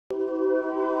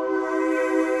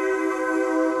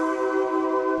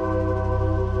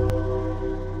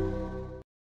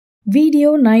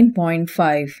Video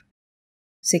 9.5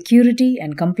 Security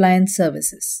and Compliance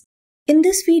Services. In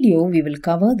this video, we will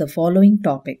cover the following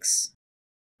topics: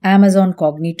 Amazon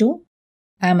Cognito,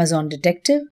 Amazon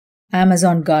Detective,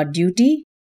 Amazon Guard Duty,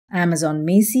 Amazon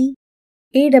Macie,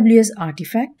 AWS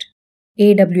Artifact,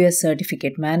 AWS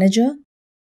Certificate Manager,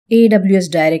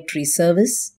 AWS Directory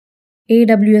Service,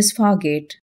 AWS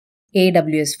Fargate,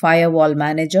 AWS Firewall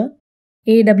Manager,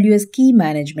 AWS Key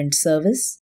Management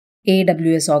Service,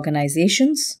 AWS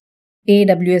Organizations,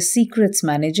 AWS Secrets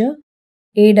Manager,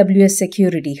 AWS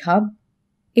Security Hub,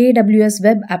 AWS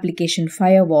Web Application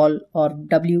Firewall or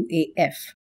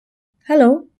WAF.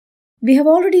 Hello, we have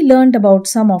already learned about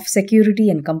some of security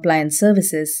and compliance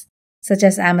services such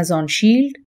as Amazon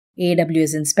Shield,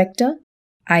 AWS Inspector,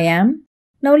 IAM.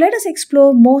 Now let us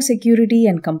explore more security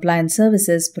and compliance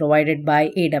services provided by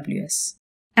AWS.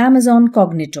 Amazon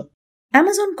Cognito.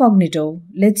 Amazon Cognito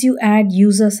lets you add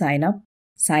user sign-up,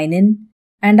 sign-in,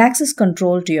 and access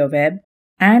control to your web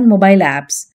and mobile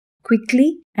apps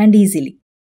quickly and easily.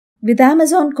 With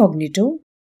Amazon Cognito,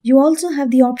 you also have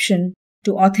the option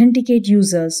to authenticate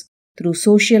users through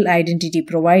social identity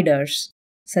providers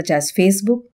such as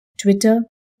Facebook, Twitter,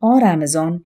 or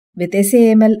Amazon with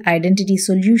SAML identity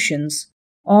solutions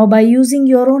or by using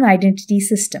your own identity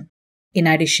system. In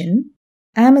addition,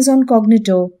 Amazon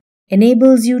Cognito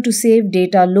enables you to save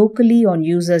data locally on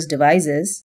users'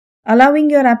 devices, allowing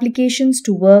your applications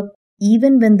to work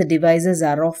even when the devices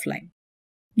are offline.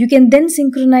 You can then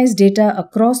synchronize data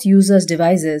across users'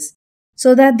 devices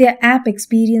so that their app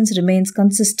experience remains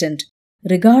consistent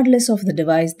regardless of the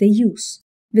device they use.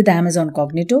 With Amazon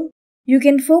Cognito, you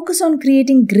can focus on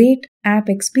creating great app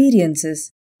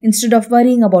experiences instead of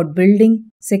worrying about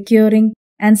building, securing,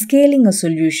 and scaling a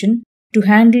solution to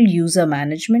handle user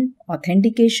management,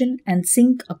 authentication, and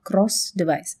sync across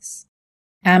devices.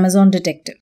 Amazon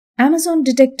Detective. Amazon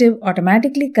Detective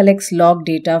automatically collects log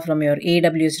data from your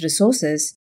AWS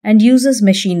resources and uses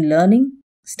machine learning,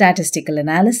 statistical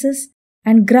analysis,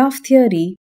 and graph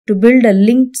theory to build a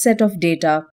linked set of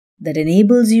data that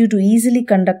enables you to easily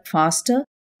conduct faster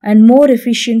and more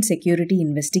efficient security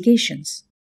investigations.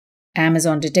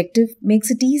 Amazon Detective makes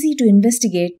it easy to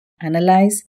investigate,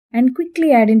 analyze, and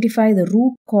quickly identify the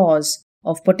root cause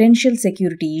of potential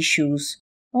security issues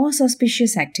or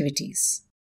suspicious activities.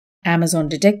 Amazon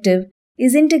Detective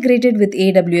is integrated with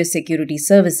AWS security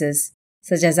services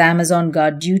such as Amazon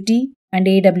Guard Duty and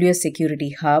AWS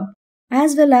Security Hub,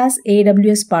 as well as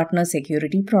AWS partner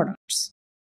security products.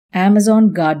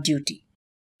 Amazon Guard Duty.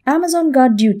 Amazon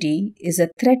Guard Duty is a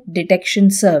threat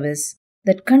detection service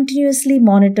that continuously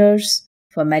monitors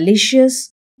for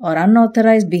malicious or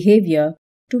unauthorized behavior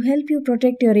to help you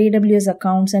protect your AWS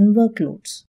accounts and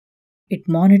workloads. It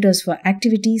monitors for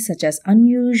activities such as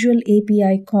unusual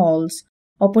API calls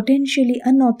or potentially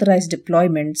unauthorized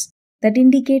deployments that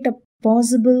indicate a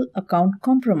possible account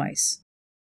compromise.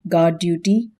 Guard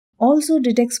Duty also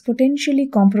detects potentially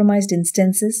compromised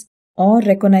instances or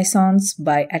reconnaissance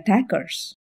by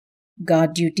attackers.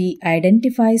 Guard Duty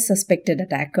identifies suspected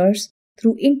attackers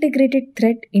through integrated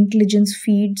threat intelligence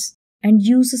feeds and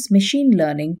uses machine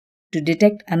learning to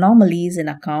detect anomalies in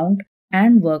account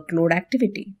and workload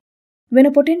activity. When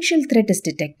a potential threat is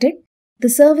detected, the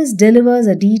service delivers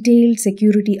a detailed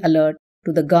security alert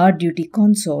to the Guard Duty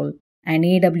console and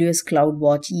AWS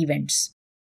CloudWatch events.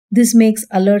 This makes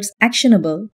alerts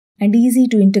actionable and easy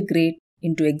to integrate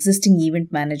into existing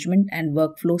event management and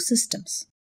workflow systems.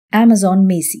 Amazon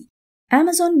Macie.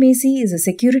 Amazon Macie is a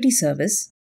security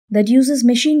service that uses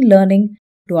machine learning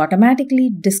to automatically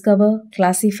discover,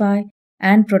 classify,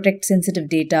 and protect sensitive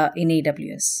data in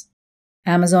AWS.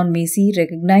 Amazon Macie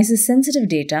recognizes sensitive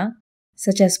data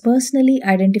such as personally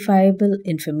identifiable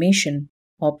information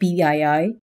or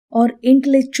PII or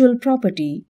intellectual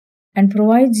property and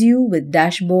provides you with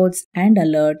dashboards and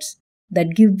alerts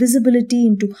that give visibility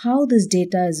into how this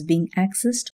data is being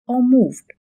accessed or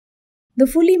moved. The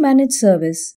fully managed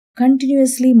service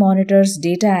continuously monitors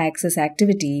data access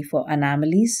activity for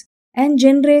anomalies and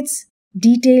generates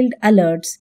detailed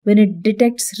alerts when it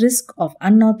detects risk of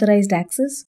unauthorized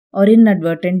access or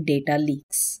inadvertent data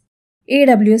leaks.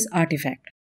 AWS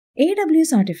Artifact.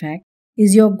 AWS Artifact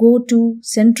is your go-to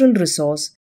central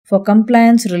resource for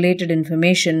compliance-related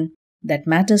information that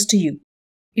matters to you.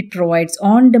 It provides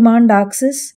on-demand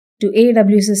access to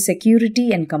AWS's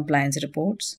security and compliance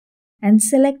reports and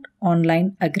select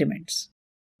online agreements.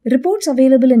 Reports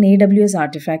available in AWS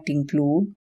Artifact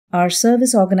include our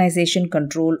Service Organization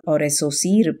Control or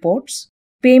SOC reports,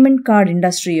 Payment Card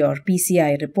Industry or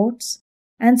PCI reports,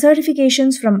 and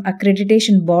certifications from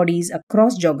accreditation bodies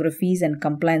across geographies and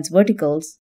compliance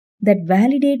verticals that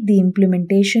validate the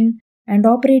implementation and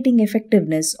operating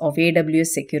effectiveness of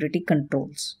AWS security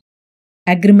controls.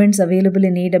 Agreements available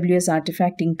in AWS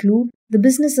Artifact include the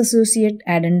Business Associate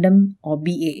Addendum or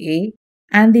BAA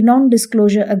and the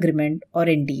Non-Disclosure Agreement or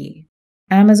NDA.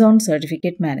 Amazon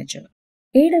Certificate Manager.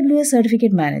 AWS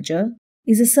Certificate Manager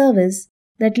is a service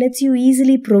that lets you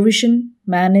easily provision,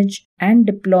 manage, and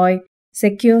deploy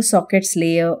secure sockets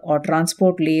layer or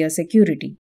transport layer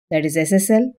security, that is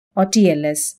SSL or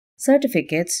TLS,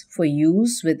 certificates for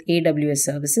use with AWS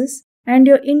services and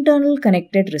your internal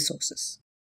connected resources.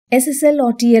 SSL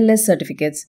or TLS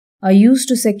certificates are used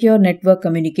to secure network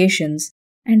communications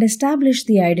and establish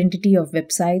the identity of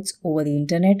websites over the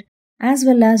internet as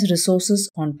well as resources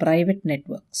on private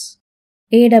networks.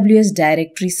 AWS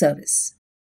Directory Service.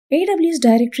 AWS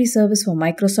Directory Service for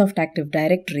Microsoft Active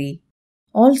Directory,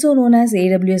 also known as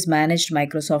AWS Managed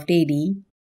Microsoft AD,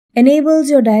 enables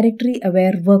your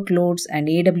directory-aware workloads and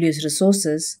AWS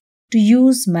resources to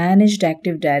use Managed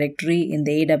Active Directory in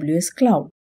the AWS cloud.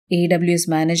 AWS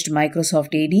Managed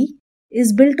Microsoft AD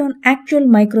is built on actual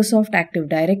Microsoft Active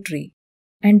Directory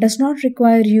and does not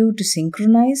require you to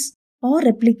synchronize or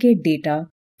replicate data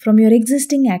from your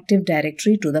existing Active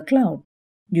Directory to the cloud.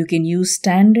 You can use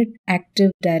standard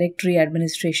Active Directory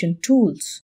administration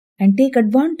tools and take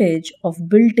advantage of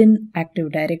built-in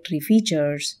Active Directory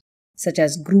features such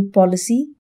as group policy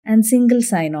and single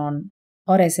sign-on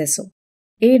or SSO.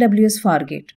 AWS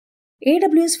Fargate.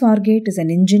 AWS Fargate is an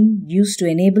engine used to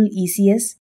enable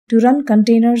ECS to run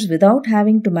containers without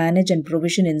having to manage and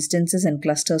provision instances and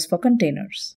clusters for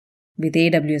containers. With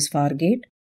AWS Fargate,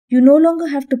 you no longer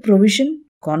have to provision,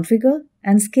 configure,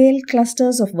 and scale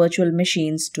clusters of virtual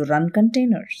machines to run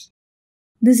containers.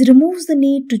 This removes the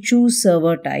need to choose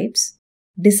server types,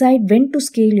 decide when to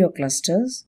scale your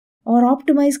clusters, or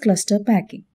optimize cluster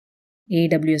packing.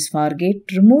 AWS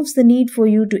Fargate removes the need for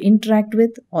you to interact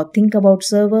with or think about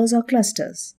servers or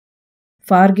clusters.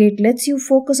 Fargate lets you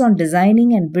focus on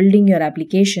designing and building your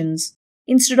applications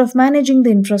instead of managing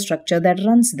the infrastructure that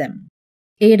runs them.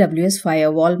 AWS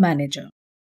Firewall Manager.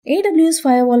 AWS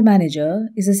Firewall Manager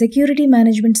is a security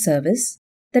management service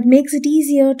that makes it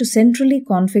easier to centrally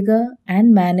configure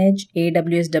and manage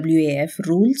AWS WAF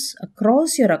rules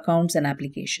across your accounts and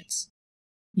applications.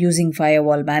 Using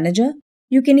Firewall Manager,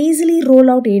 you can easily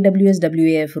roll out AWS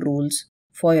WAF rules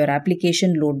for your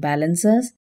application load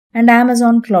balancers and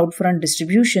Amazon CloudFront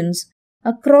distributions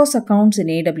across accounts in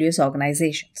AWS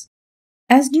organizations.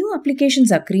 As new applications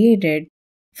are created,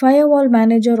 Firewall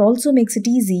Manager also makes it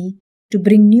easy to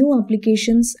bring new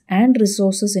applications and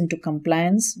resources into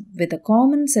compliance with a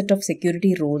common set of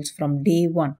security roles from day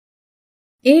one.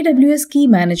 AWS Key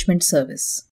Management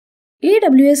Service.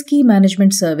 AWS Key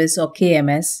Management Service or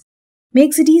KMS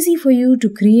makes it easy for you to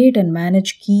create and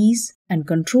manage keys and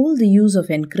control the use of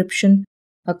encryption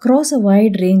across a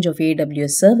wide range of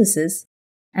AWS services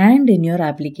and in your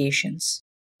applications.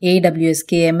 AWS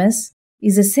KMS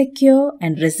is a secure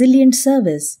and resilient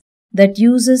service that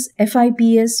uses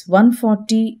FIPS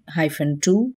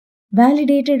 140-2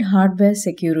 validated hardware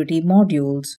security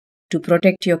modules to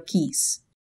protect your keys.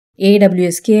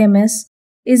 AWS KMS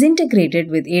is integrated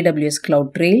with AWS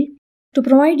CloudTrail to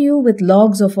provide you with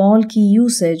logs of all key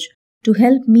usage to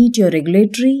help meet your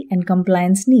regulatory and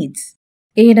compliance needs.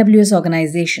 AWS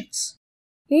Organizations.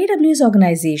 AWS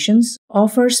Organizations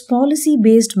offers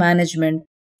policy-based management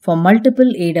for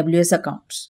multiple AWS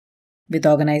accounts. With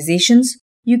Organizations,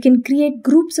 you can create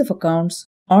groups of accounts,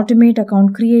 automate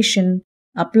account creation,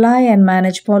 apply and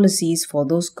manage policies for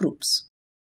those groups.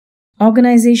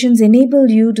 Organizations enable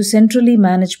you to centrally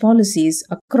manage policies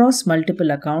across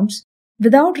multiple accounts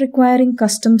without requiring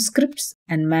custom scripts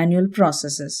and manual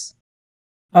processes.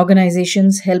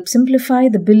 Organizations help simplify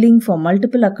the billing for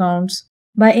multiple accounts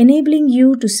by enabling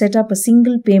you to set up a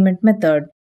single payment method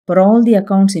for all the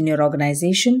accounts in your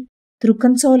organization through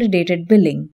consolidated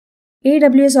billing.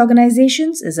 AWS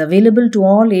Organizations is available to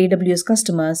all AWS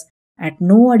customers at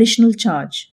no additional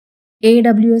charge.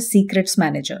 AWS Secrets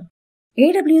Manager.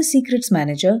 AWS Secrets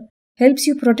Manager helps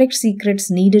you protect secrets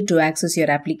needed to access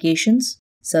your applications,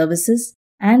 services,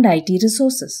 and IT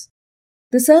resources.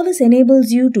 The service enables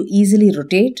you to easily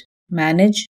rotate,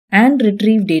 manage, and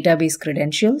retrieve database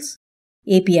credentials,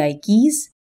 API keys,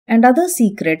 and other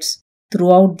secrets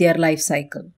throughout their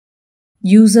lifecycle.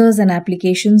 Users and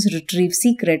applications retrieve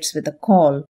secrets with a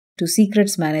call to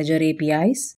Secrets Manager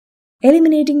APIs,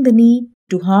 eliminating the need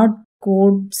to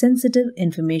hard-code sensitive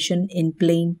information in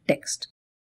plain text.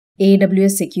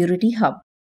 AWS Security Hub.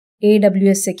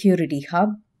 AWS Security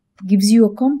Hub gives you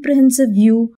a comprehensive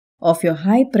view of your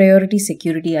high-priority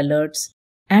security alerts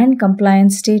and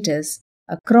compliance status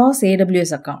across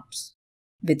AWS accounts.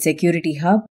 With Security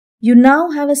Hub, You now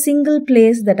have a single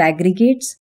place that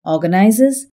aggregates,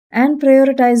 organizes, and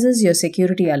prioritizes your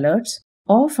security alerts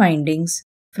or findings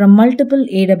from multiple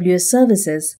AWS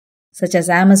services such as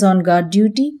Amazon Guard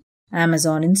Duty,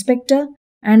 Amazon Inspector,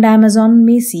 and Amazon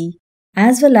Macie,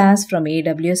 as well as from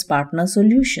AWS Partner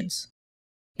Solutions.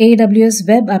 AWS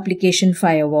Web Application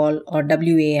Firewall or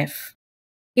WAF.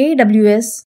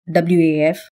 AWS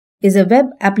WAF is a web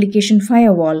application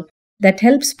firewall that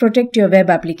helps protect your web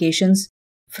applications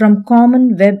from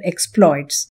common web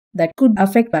exploits that could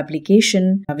affect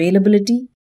application availability,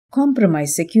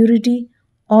 compromise security,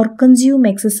 or consume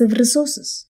excessive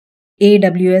resources.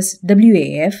 AWS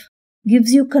WAF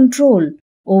gives you control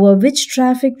over which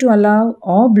traffic to allow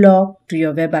or block to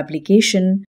your web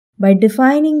application by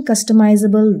defining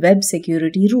customizable web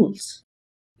security rules.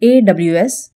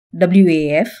 AWS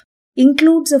WAF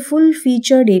includes a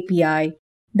full-featured API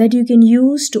that you can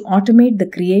use to automate the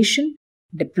creation,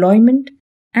 deployment,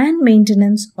 and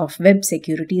maintenance of web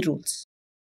security rules.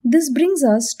 This brings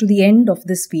us to the end of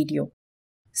this video.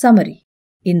 Summary.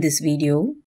 In this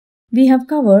video, we have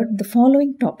covered the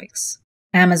following topics: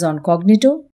 Amazon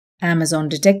Cognito, Amazon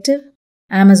Detective,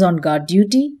 Amazon Guard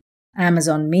Duty,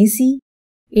 Amazon Macie,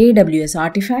 AWS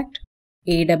Artifact,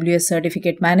 AWS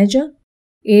Certificate Manager,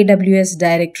 AWS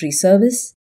Directory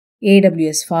Service,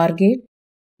 AWS Fargate,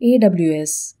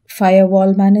 AWS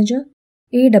Firewall Manager,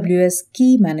 AWS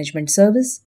Key Management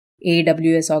Service,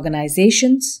 AWS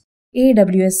Organizations,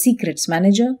 AWS Secrets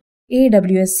Manager,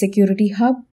 AWS Security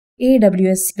Hub,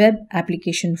 AWS Web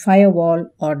Application Firewall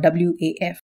or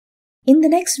WAF. In the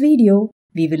next video,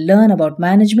 we will learn about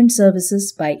management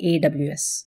services by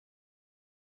AWS.